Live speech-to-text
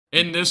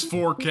In this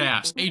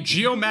forecast, a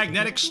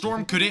geomagnetic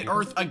storm could hit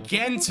Earth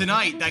again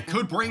tonight that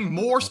could bring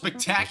more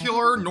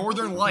spectacular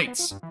northern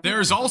lights. There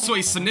is also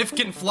a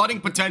significant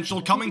flooding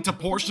potential coming to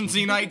portions of the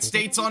United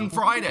States on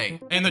Friday,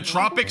 and the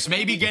tropics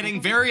may be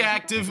getting very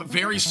active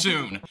very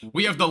soon.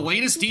 We have the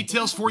latest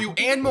details for you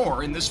and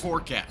more in this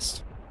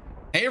forecast.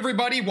 Hey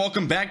everybody,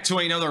 welcome back to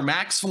another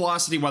max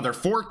velocity weather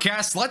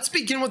forecast. Let's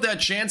begin with that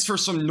chance for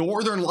some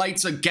northern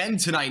lights again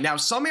tonight. Now,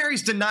 some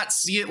areas did not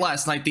see it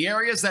last night. The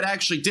areas that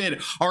actually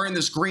did are in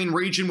this green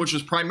region, which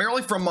was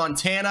primarily from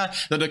Montana,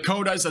 the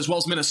Dakotas, as well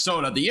as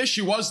Minnesota. The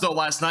issue was, though,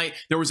 last night,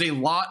 there was a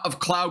lot of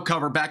cloud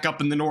cover back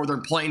up in the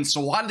northern plains, so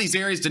a lot of these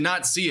areas did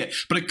not see it.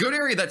 But a good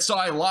area that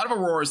saw a lot of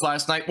auroras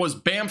last night was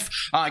Banff,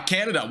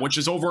 Canada, which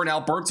is over in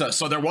Alberta.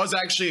 So there was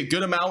actually a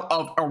good amount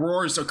of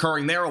auroras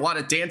occurring there, a lot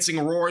of dancing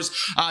auroras.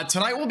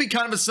 Tonight will be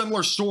kind of a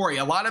similar story.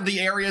 A lot of the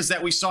areas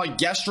that we saw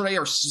yesterday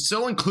are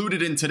still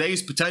included in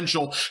today's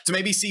potential to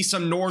maybe see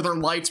some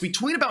northern lights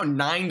between about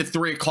 9 to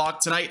 3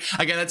 o'clock tonight.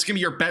 Again, that's going to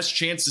be your best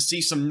chance to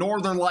see some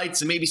northern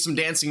lights and maybe some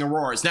dancing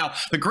auroras. Now,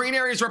 the green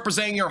area is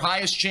representing your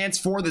highest chance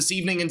for this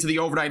evening into the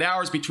overnight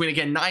hours between,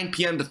 again, 9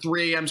 p.m. to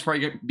 3 a.m. is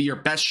probably going to be your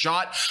best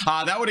shot.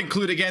 That would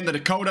include, again, the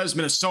Dakotas,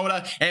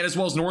 Minnesota, and as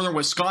well as northern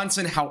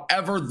Wisconsin.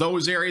 However,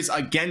 those areas,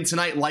 again,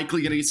 tonight,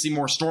 likely going to see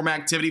more storm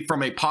activity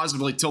from a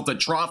positively tilted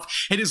trough.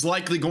 It is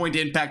likely going to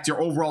impact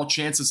your overall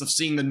chances of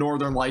seeing the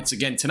northern lights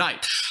again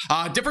tonight.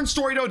 Different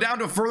story though, down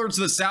to further to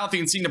the south, you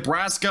can see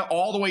Nebraska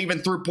all the way even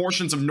through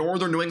portions of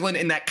northern New England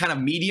in that kind of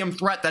medium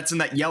threat. That's in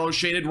that yellow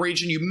shaded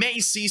region. You may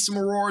see some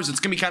auroras.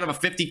 It's gonna be kind of a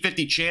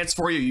 50-50 chance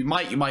for you. You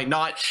might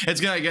not. It's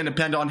gonna again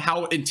depend on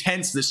how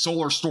intense this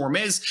solar storm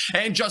is.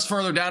 And just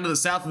further down to the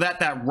south of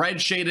that, that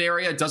red shaded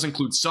area does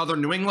include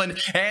southern New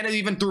England, and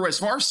even through as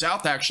far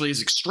south actually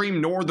as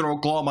extreme northern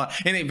Oklahoma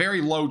in a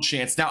very low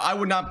chance. Now, I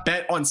would not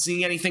bet on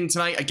seeing anything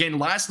tonight. Again,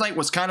 last night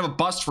was kind of a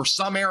bust for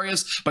some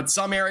areas, but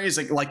some areas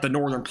like the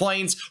northern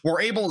plains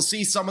were able to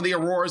see some of the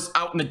auroras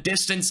out in the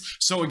distance.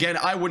 So again,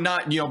 I would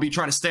not, be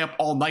trying to stay up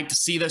all night to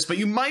see this, but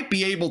you might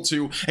be able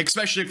to,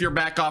 especially if you're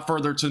back off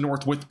further to the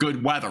north with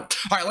good weather.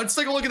 All right, let's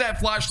take a look at that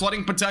flash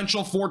flooding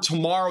potential for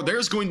tomorrow.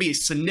 There's going to be a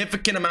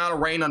significant amount of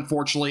rain,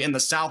 unfortunately, in the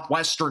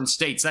southwestern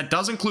states. That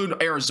does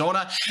include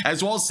Arizona,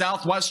 as well as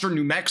southwestern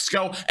New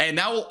Mexico, and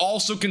that will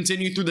also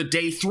continue through the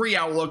day 3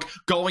 outlook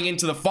going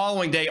into the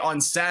following day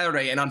on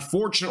Saturday. And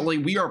unfortunately,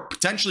 we are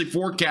potentially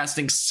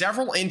forecasting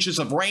several inches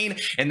of rain,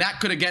 and that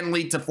could again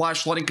lead to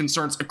flash flooding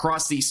concerns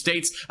across these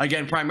states,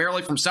 again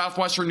primarily from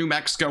southwestern New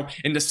Mexico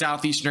into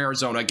southeastern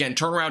Arizona. Again,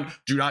 turn around,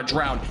 do not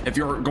drown if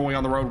you're going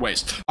on the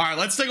roadways. All right,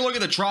 let's take a look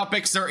at the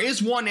tropics. There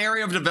is one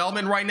area of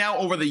development right now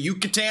over the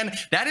Yucatan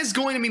that is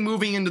going to be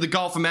moving into the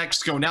Gulf of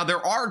Mexico. Now,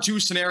 there are two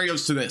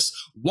scenarios to this.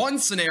 One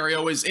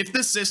scenario is if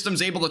this system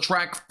is able to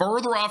track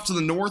further off to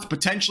the north,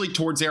 potentially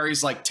towards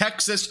areas like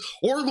Texas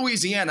or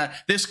Louisiana,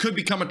 this could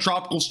become a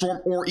tropical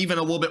storm or even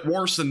a little bit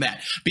worse than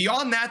that.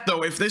 Beyond that,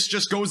 though, if this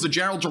just goes the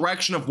general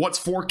direction of what's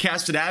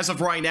forecasted as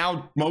of right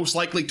now, most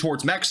likely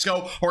towards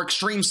Mexico or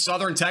extreme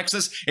southern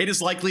Texas, it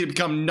is likely to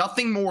become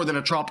nothing more than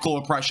a tropical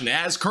depression. It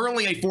has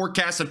currently a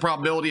forecasted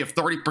probability of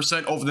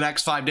 30% over the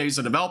next 5 days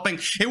of developing.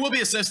 It will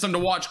be a system to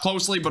watch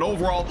closely, but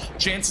overall,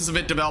 chances of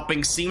it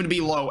developing seem to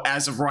be low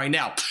as of right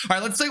now. All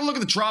right, let's take a look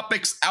at the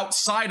tropics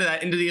outside of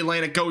that into the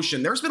Atlantic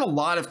Ocean. There's been a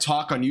lot of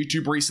talk on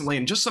YouTube recently,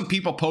 and just some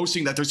people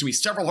posting that there's going to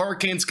be several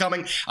hurricanes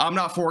coming. I'm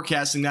not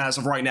forecasting that as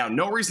of right now.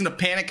 No reason to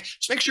panic.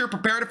 Just make sure you're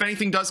prepared if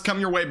anything does come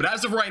your way. But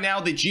as of right now,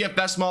 the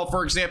GFS model,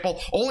 for example,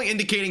 only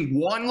indicating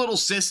one little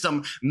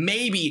system,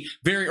 maybe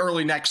very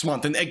early next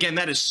month. And again,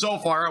 that is so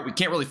far out. We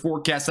can't really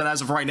forecast that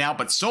as of right now.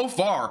 But so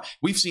far,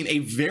 we've seen a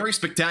very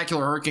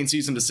spectacular hurricane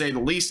season, to say the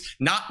least.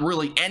 Not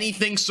really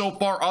anything so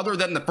far other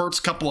than the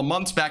first couple of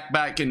months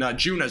back in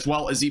June, as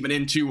well as even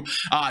into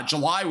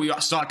July. We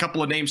saw a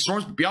couple of named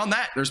storms. But beyond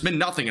that, there's been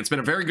nothing. It's been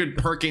a very good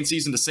hurricane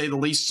season, to say the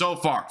least, so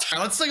far. All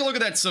right, let's take a look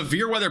at that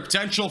severe weather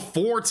potential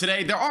for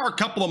today. There are a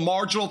couple of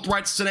marginal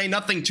threats today,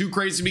 nothing too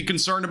crazy to be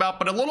concerned about,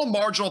 but a little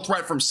marginal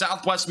threat from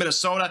southwest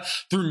Minnesota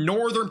through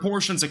northern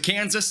portions of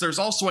Kansas. There's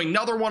also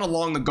another one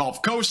along the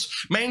Gulf Coast.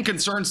 Main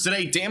concerns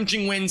today,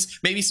 damaging winds,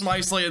 maybe some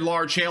isolated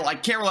large hail. I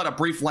can't rule out a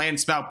brief land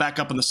spout back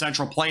up in the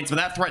central plains, but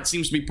that threat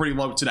seems to be pretty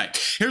low today.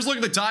 Here's a look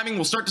at the timing.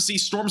 We'll start to see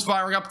storms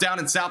firing up down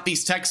in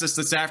southeast Texas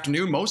this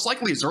afternoon, most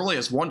likely as early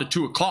as 1 to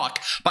 2 o'clock.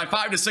 By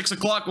 5 to 6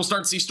 o'clock, we'll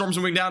start to see storms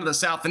moving down to the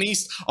south and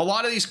east. A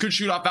lot of these could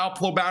shoot off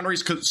outflow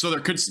boundaries, so there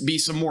could be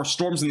some more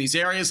storms in these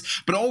areas,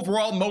 but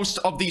overall, most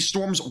of these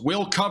storms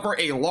will cover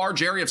a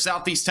large area of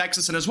southeast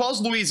Texas and as well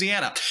as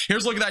Louisiana.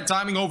 Here's a look at that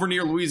timing over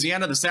near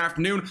Louisiana this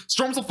afternoon.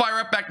 Storms will fire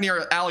up back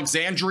near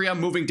Alexandria,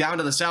 moving down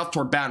to the south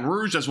toward Baton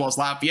Rouge, as well as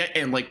Lafayette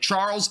and Lake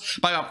Charles.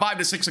 By about 5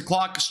 to 6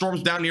 o'clock,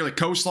 storms down near the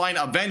coastline,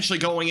 eventually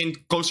going in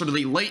closer to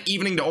the late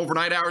evening to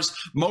overnight hours.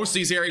 Most of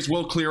these areas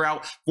will clear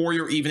out for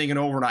your evening and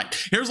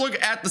overnight. Here's a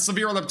look at the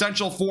severe weather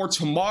potential for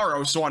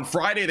tomorrow. So on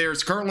Friday,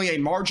 there's currently a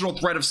marginal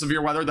threat of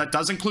severe weather that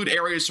does include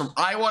areas from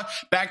Iowa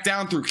back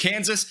down through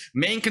Kansas.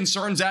 Main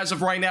concerns as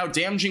of right now,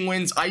 damaging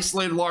winds,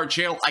 isolated large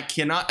hail. I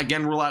cannot,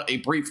 again, rule out a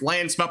brief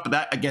land spout, but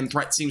that, again,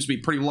 threat seems to be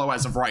pretty low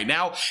as of right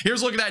now.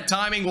 Here's a look at that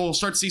timing. We'll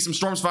start to see some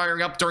storms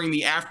firing up during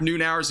the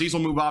afternoon hours. These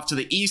will move off to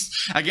the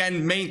east.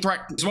 Again, main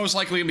threat is most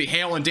likely going to be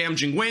hail and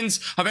damaging winds,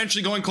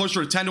 eventually going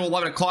closer to 10 to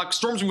 11 o'clock.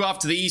 Storms move off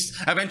to the east,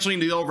 eventually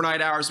into the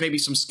overnight hours. Maybe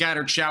some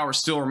scattered showers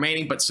still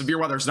remaining, but severe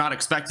weather is not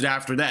expected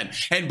after then.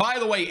 And by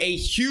the way, a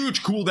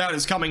huge cool down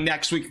is coming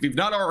next week. If you've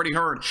not already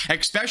heard,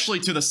 especially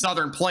to the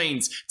southern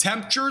plains,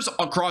 temperatures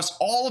across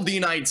all of the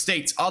United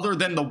States, other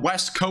than the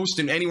West Coast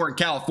and anywhere in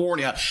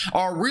California,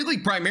 are really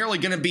primarily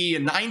going to be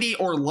 90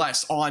 or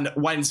less on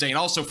Wednesday. And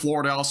also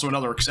Florida, also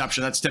another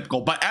exception. That's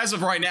typical. But as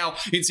of right now,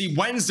 you can see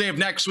Wednesday of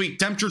next week,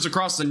 temperatures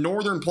across the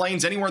northern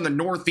plains, anywhere in the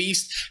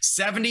northeast,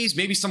 70s,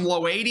 maybe some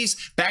low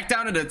 80s, back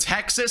down into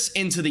Texas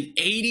into the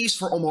 80s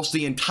for almost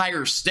the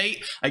entire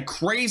state. A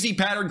crazy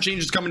pattern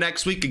change is coming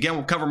next week. Again,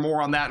 we'll cover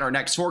more on that in our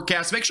next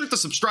forecast. Make sure to hit the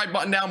subscribe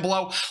button down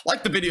below.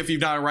 Like the video if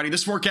you've not already.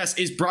 This forecast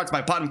is brought to you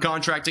by Platinum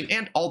Contracting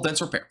and All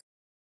Dense Repair.